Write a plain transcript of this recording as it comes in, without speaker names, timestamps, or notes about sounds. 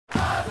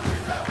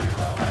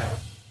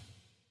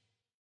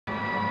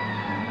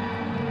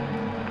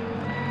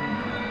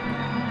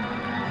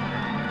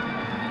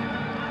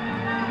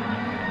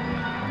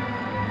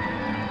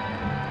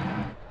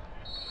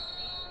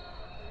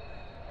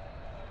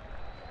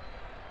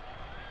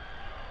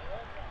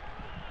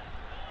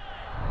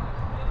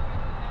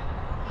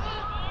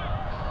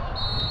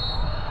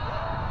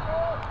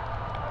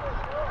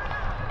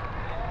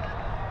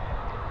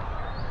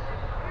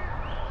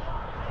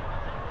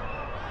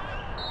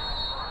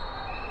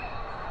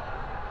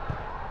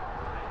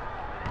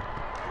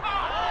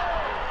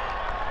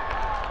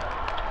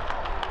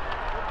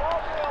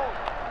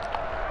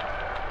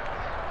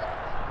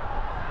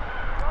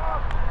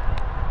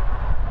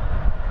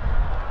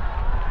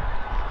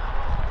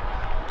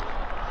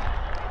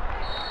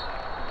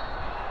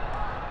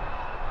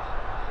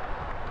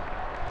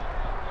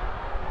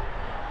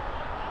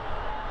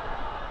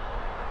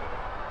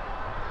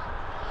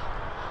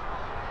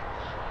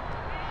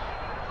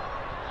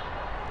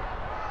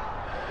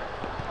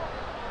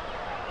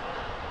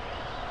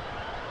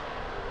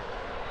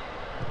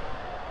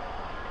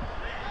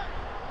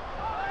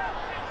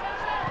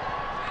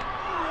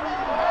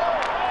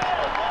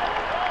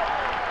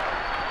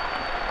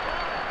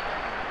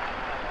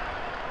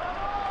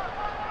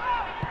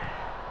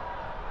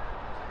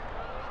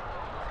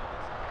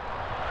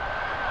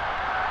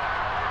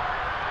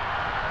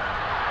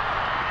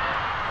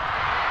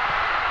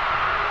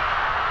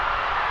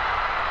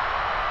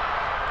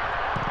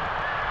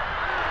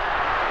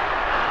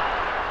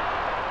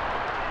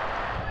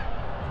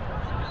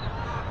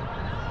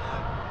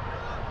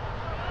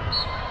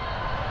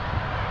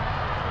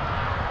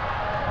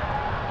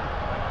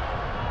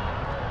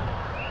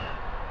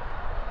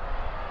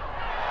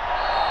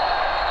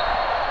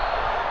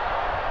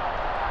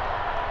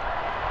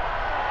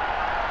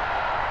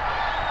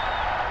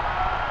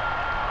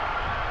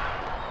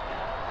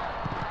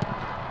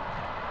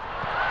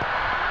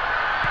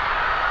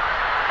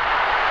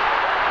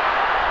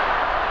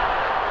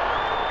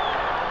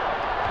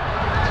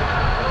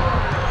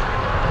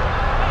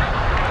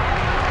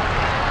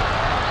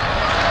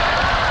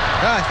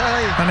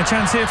And a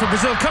chance here for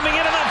Brazil coming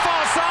in on that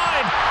far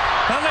side.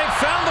 And they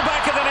found the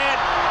back of the net.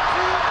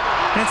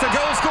 It's a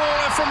goal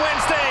scorer from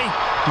Wednesday,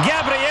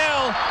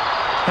 Gabriel.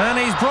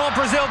 And he's brought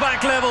Brazil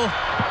back level.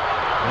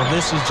 Well,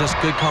 this is just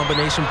good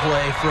combination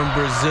play from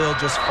Brazil,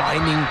 just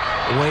finding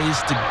ways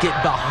to get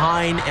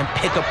behind and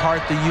pick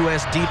apart the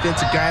U.S.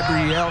 defense.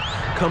 Gabriel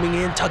coming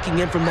in, tucking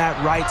in from that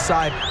right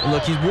side. And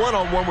look, he's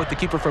one-on-one with the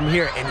keeper from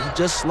here, and he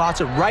just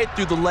slots it right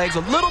through the legs.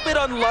 A little bit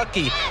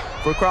unlucky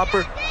for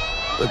Cropper.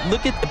 But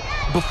look at,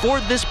 before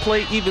this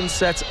play even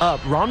sets up,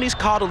 Romney's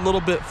caught a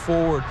little bit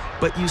forward,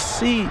 but you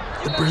see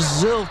the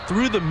Brazil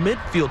through the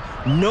midfield.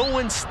 No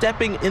one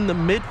stepping in the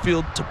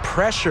midfield to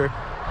pressure.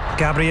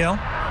 Gabriel.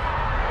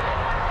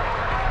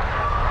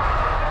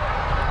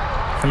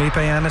 Felipe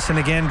Anderson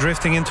again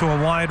drifting into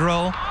a wide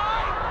roll,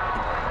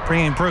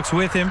 bringing Brooks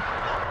with him.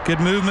 Good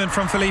movement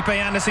from Felipe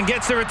Anderson,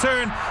 gets the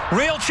return.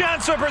 Real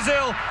chance for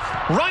Brazil,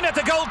 right at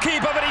the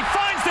goalkeeper, but he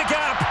finds the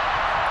gap.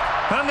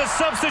 And the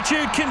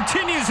substitute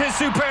continues his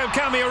superb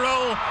cameo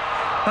role.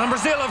 And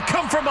Brazil have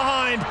come from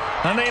behind,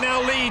 and they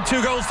now lead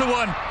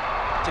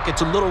 2-1.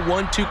 It's a little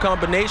 1-2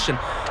 combination,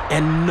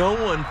 and no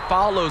one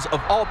follows, of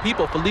all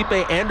people, Felipe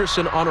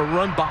Anderson on a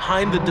run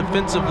behind the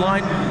defensive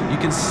line. You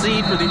can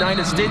see for the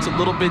United States a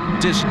little bit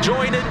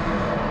disjointed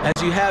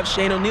as you have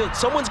Shane O'Neill.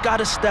 Someone's got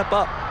to step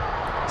up.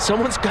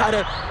 Someone's got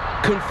to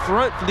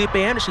confront Felipe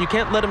Anderson. You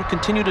can't let him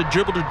continue to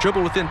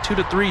dribble within 2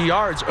 to 3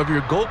 yards of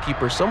your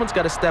goalkeeper. Someone's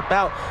got to step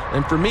out,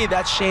 and for me,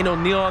 that's Shane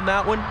O'Neill on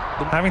that one.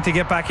 Having to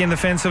get back in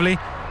defensively.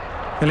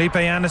 Felipe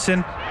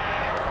Anderson.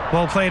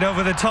 Ball played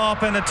over the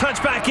top, and the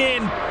touch back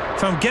in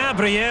from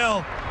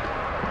Gabriel.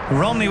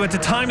 Romney with the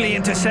timely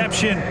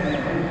interception.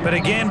 But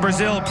again,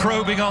 Brazil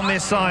probing on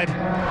this side.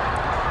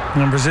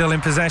 And Brazil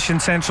in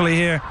possession centrally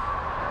here.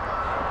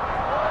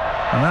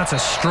 And that's a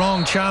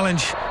strong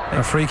challenge.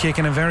 A free kick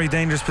in a very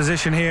dangerous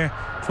position here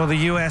for the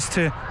US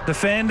to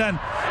defend. And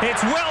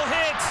it's well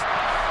hit.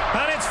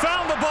 And it's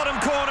found the bottom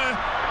corner.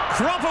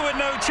 Cropper with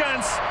no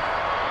chance.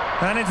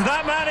 And it's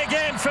that man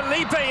again,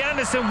 Felipe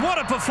Anderson. What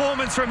a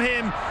performance from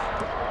him.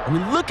 I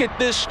mean, look at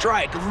this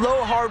strike.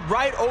 Low, hard,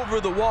 right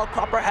over the wall.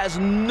 Cropper has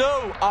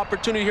no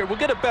opportunity here. We'll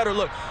get a better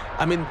look.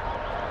 I mean,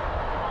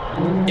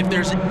 if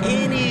there's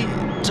any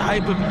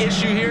type of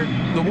issue here,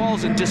 the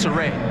wall's in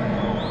disarray.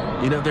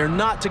 You know, they're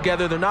not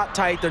together, they're not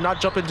tight, they're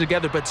not jumping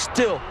together, but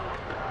still,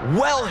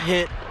 well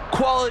hit,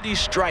 quality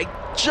strike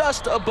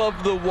just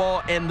above the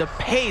wall, and the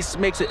pace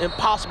makes it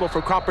impossible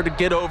for Cropper to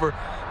get over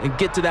and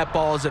get to that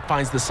ball as it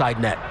finds the side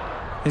net.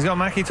 He's got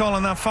Makitol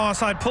on that far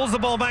side, pulls the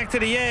ball back to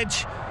the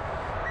edge.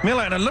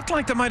 Miller, and it looked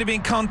like there might have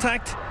been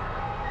contact.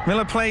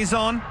 Miller plays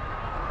on.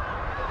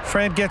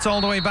 Fred gets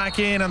all the way back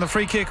in, and the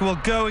free kick will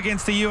go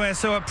against the US.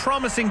 So a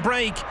promising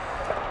break.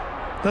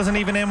 Doesn't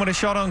even end with a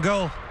shot on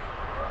goal.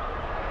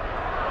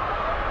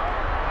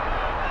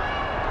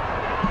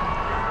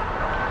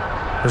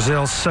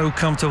 Brazil so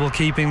comfortable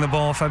keeping the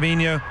ball.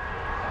 Fabinho.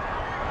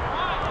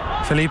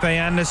 Felipe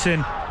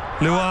Anderson.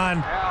 Luan.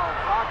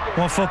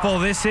 What football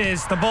this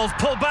is. The ball's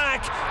pulled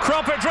back.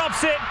 Cropper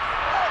drops it.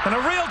 And a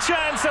real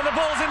chance, and the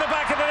ball's in the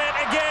back of the net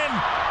again.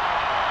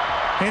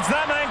 It's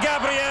that man,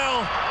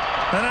 Gabriel.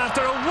 And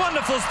after a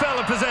wonderful spell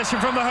of possession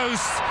from the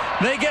hosts,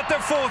 they get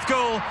their 4th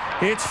goal.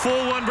 It's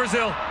 4-1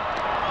 Brazil.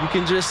 You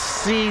can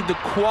just see the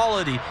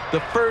quality,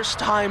 the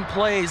first-time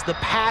plays, the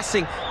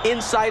passing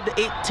inside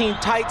the 18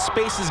 tight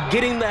spaces,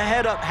 getting the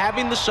head up,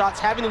 having the shots,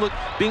 having the look,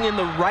 being in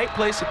the right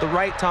place at the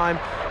right time.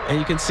 And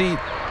you can see,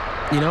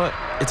 you know what,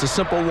 it's a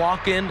simple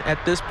walk-in at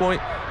this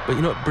point. But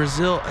you know what,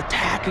 Brazil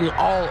attacking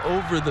all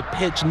over the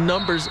pitch,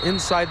 numbers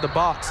inside the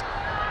box.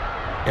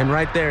 And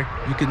right there,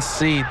 you can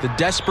see the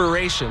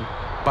desperation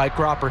by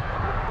Cropper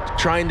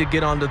trying to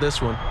get onto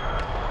this one,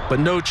 but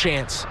no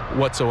chance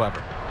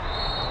whatsoever.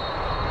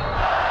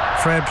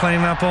 Fred playing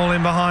that ball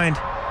in behind.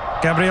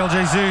 Gabriel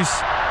Jesus.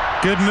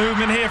 Good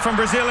movement here from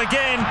Brazil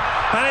again.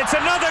 And it's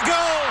another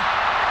goal.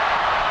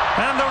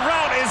 And the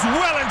route is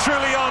well and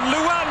truly on.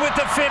 Luan with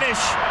the finish.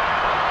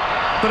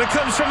 But it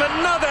comes from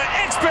another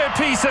expert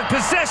piece of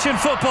possession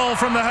football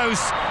from the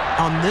hosts.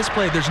 On this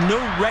play, there's no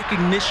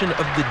recognition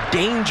of the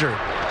danger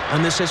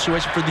on this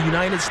situation for the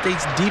United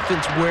States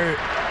defense, where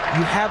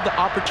you have the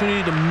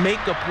opportunity to make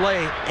a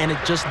play and it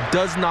just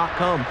does not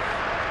come.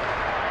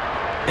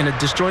 And a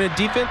disjointed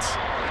defense,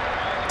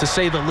 to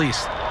say the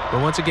least.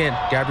 But once again,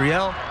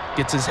 Gabriel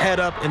gets his head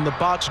up in the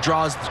box,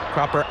 draws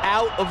Cropper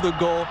out of the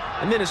goal,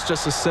 and then it's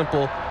just a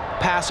simple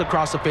pass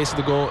across the face of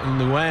the goal, and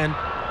Luan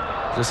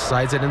just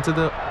slides it into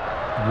the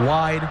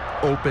wide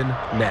open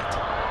net.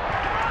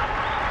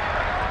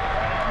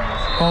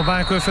 Ball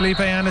back with Felipe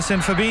Anderson.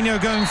 Fabinho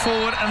going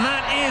forward, and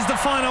that is the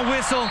final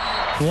whistle.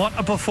 What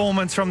a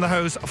performance from the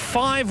hosts.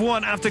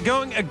 5-1 after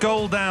going a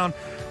goal down.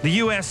 The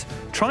US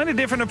trying a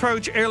different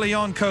approach early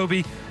on,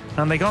 Kobe,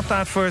 and they got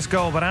that first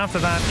goal, but after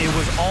that it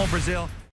was all Brazil.